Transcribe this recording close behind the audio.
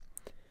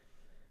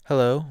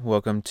Hello,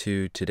 welcome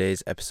to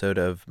today's episode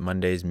of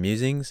Monday's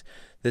Musings.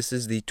 This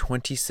is the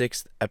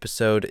 26th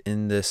episode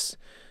in this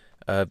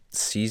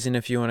season,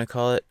 if you want to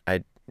call it.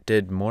 I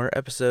did more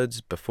episodes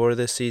before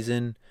this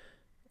season,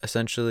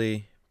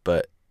 essentially,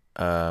 but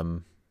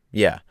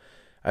yeah,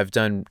 I've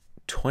done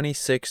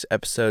 26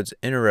 episodes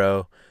in a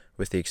row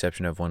with the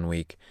exception of 1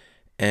 week.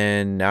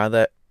 And now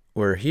that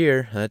we're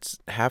here, that's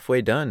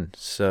halfway done,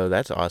 so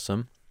that's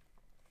awesome.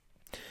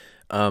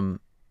 I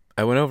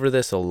went over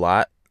this a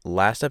lot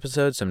last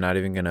episode, so I'm not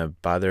even going to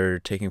bother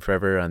taking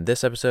forever on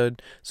this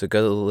episode. So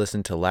go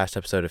listen to last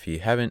episode if you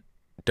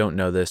don't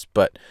know this.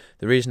 But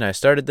the reason I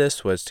started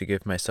this was to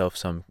give myself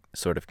some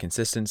sort of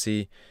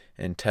consistency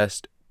and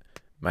test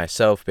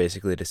myself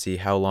basically to see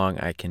how long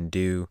I can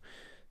do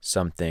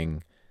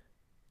something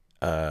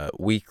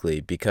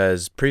weekly,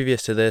 because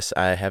previous to this,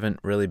 I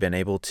haven't really been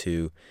able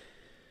to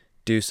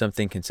do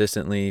something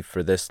consistently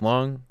for this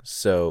long.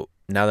 So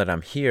now that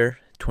I'm here,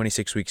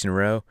 26 weeks in a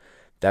row,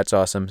 that's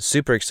awesome.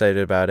 Super excited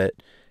about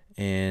it.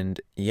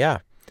 And yeah,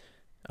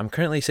 I'm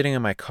currently sitting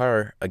in my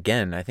car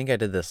again. I think I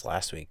did this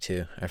last week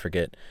too. I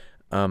forget.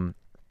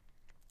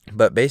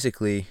 But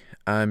basically,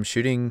 I'm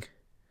shooting,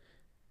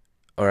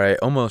 or I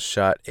almost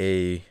shot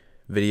a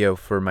video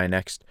for my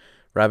next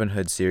Robin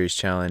Hood series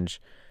challenge.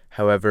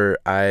 However,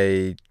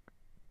 I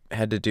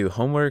had to do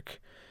homework,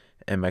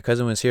 and my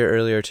cousin was here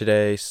earlier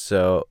today,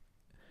 so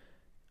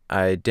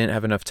I didn't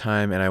have enough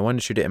time, and I wanted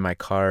to shoot it in my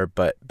car.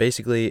 But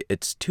basically,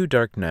 it's too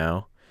dark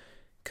now,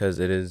 because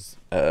it is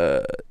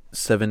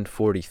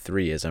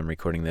 7:43 as I'm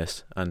recording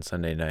this on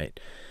Sunday night.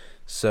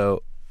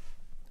 So,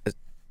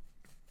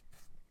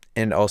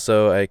 and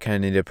also I kind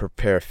of need to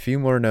prepare a few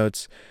more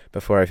notes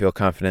before I feel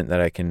confident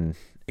that I can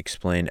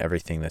explain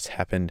everything that's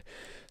happened.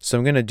 So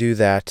I'm going to do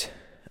that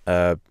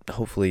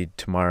hopefully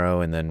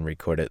tomorrow, and then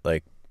record it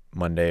like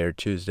Monday or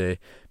Tuesday,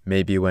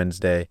 maybe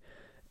Wednesday,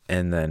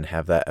 and then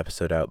have that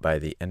episode out by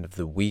the end of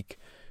the week.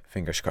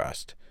 Fingers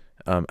crossed.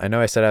 I know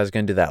I said I was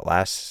going to do that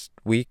last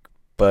week,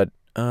 but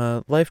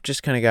life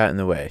just kind of got in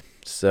the way.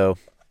 So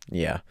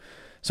yeah,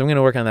 so I'm going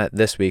to work on that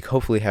this week,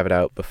 hopefully have it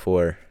out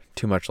before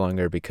too much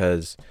longer,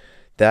 because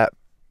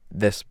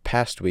this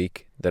past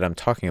week that I'm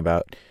talking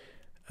about,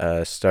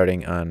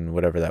 starting on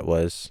whatever that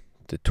was,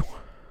 the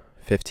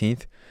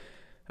 15th,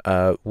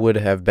 would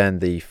have been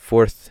the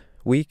fourth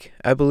week,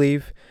 I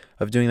believe,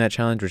 of doing that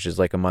challenge, which is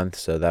like a month.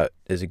 So that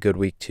is a good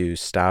week to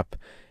stop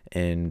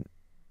and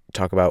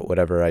talk about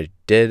whatever I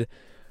did.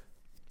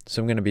 So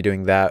I'm going to be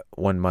doing that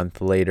 1 month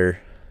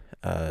later,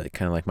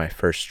 kind of like my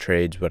first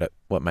trades,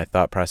 what my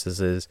thought process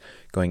is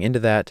going into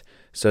that.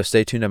 So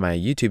stay tuned on my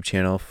YouTube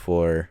channel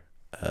for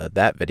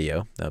that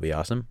video. That'll be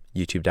awesome.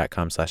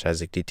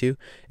 youtube.com/IsaacD2.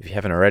 If you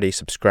haven't already,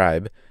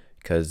 subscribe,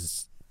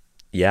 because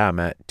yeah, I'm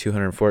at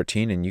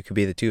 214 and you could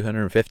be the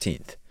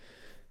 215th.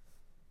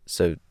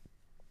 So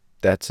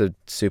that's a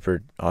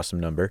super awesome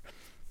number.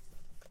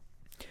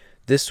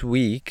 This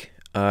week,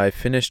 I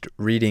finished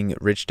reading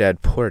Rich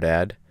Dad Poor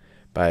Dad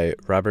by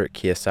Robert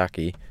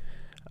Kiyosaki.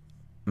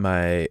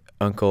 My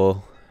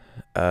uncle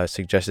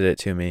suggested it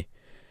to me,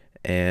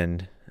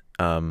 and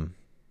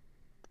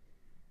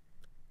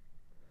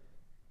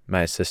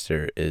my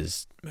sister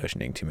is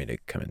motioning to me to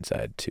come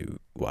inside to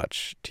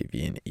watch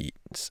TV and eat.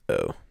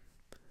 So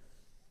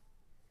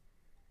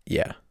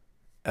yeah,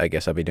 I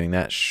guess I'll be doing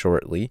that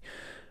shortly.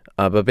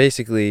 But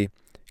basically,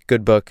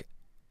 good book.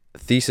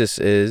 Thesis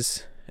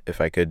is,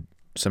 if I could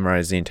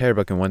summarize the entire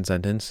book in one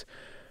sentence: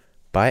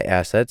 buy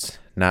assets,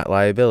 not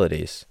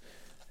liabilities.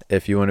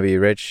 If you want to be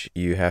rich,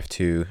 you have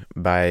to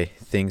buy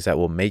things that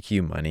will make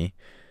you money,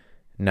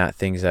 not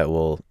things that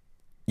will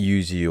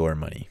use your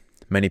money.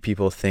 Many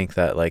people think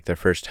that like their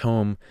first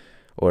home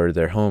or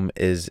their home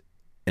is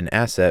an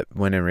asset,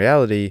 when in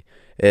reality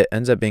it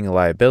ends up being a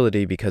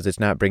liability, because it's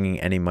not bringing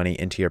any money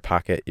into your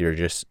pocket. You're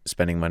just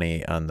spending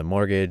money on the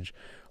mortgage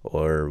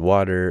or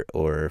water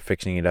or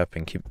fixing it up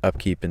and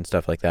upkeep and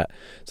stuff like that.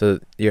 So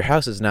your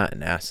house is not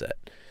an asset.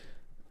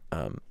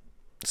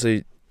 So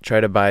you try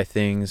to buy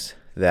things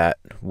that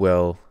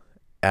will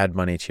add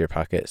money to your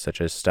pocket, such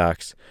as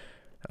stocks,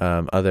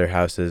 other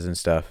houses and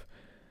stuff.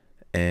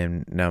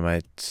 And now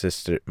my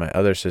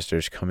other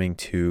sister's coming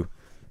to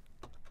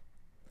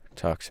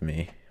talk to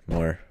me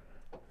more.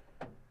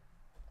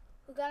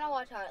 We're gonna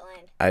watch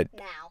Heartland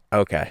now.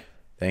 Okay,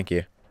 thank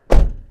you.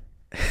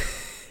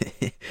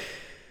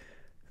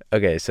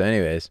 Okay, so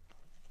anyways,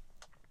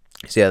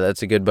 so yeah,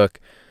 that's a good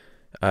book.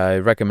 I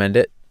recommend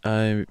it.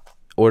 I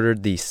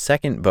ordered the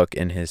second book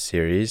in his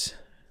series.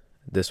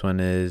 This one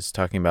is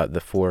talking about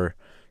the 4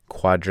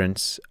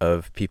 quadrants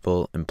of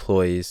people: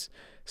 employees,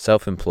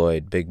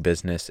 self-employed, big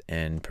business,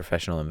 and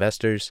professional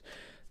investors.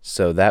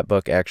 So that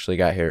book actually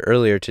got here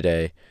earlier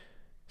today.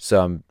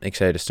 So I'm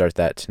excited to start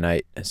that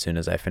tonight as soon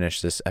as I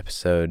finish this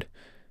episode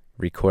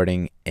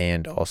recording,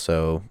 and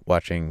also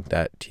watching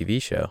that TV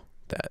show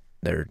that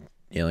they're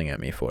yelling at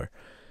me for.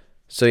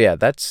 So yeah,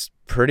 that's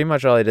pretty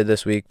much all I did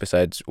this week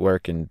besides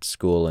work and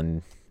school,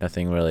 and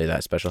nothing really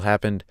that special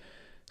happened.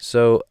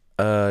 So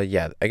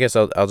yeah, I guess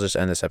I'll just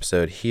end this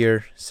episode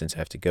here, since I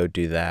have to go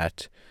do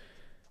that.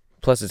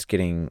 Plus, it's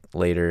getting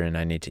later and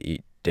I need to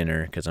eat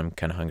dinner because I'm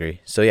kind of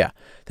hungry. So, yeah,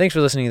 thanks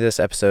for listening to this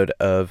episode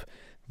of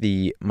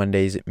the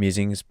Monday's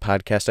Musings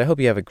podcast. I hope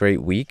you have a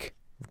great week.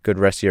 Good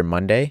rest of your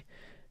Monday.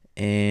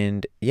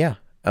 And, yeah,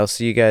 I'll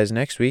see you guys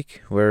next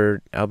week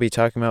where I'll be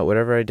talking about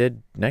whatever I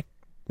did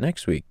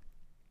next week.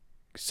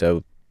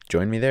 So,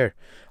 join me there.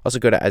 Also,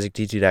 go to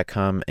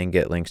isaacdt.com and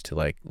get links to,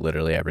 like,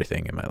 literally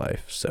everything in my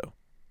life. So,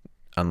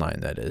 online,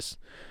 that is.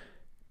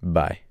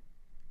 Bye.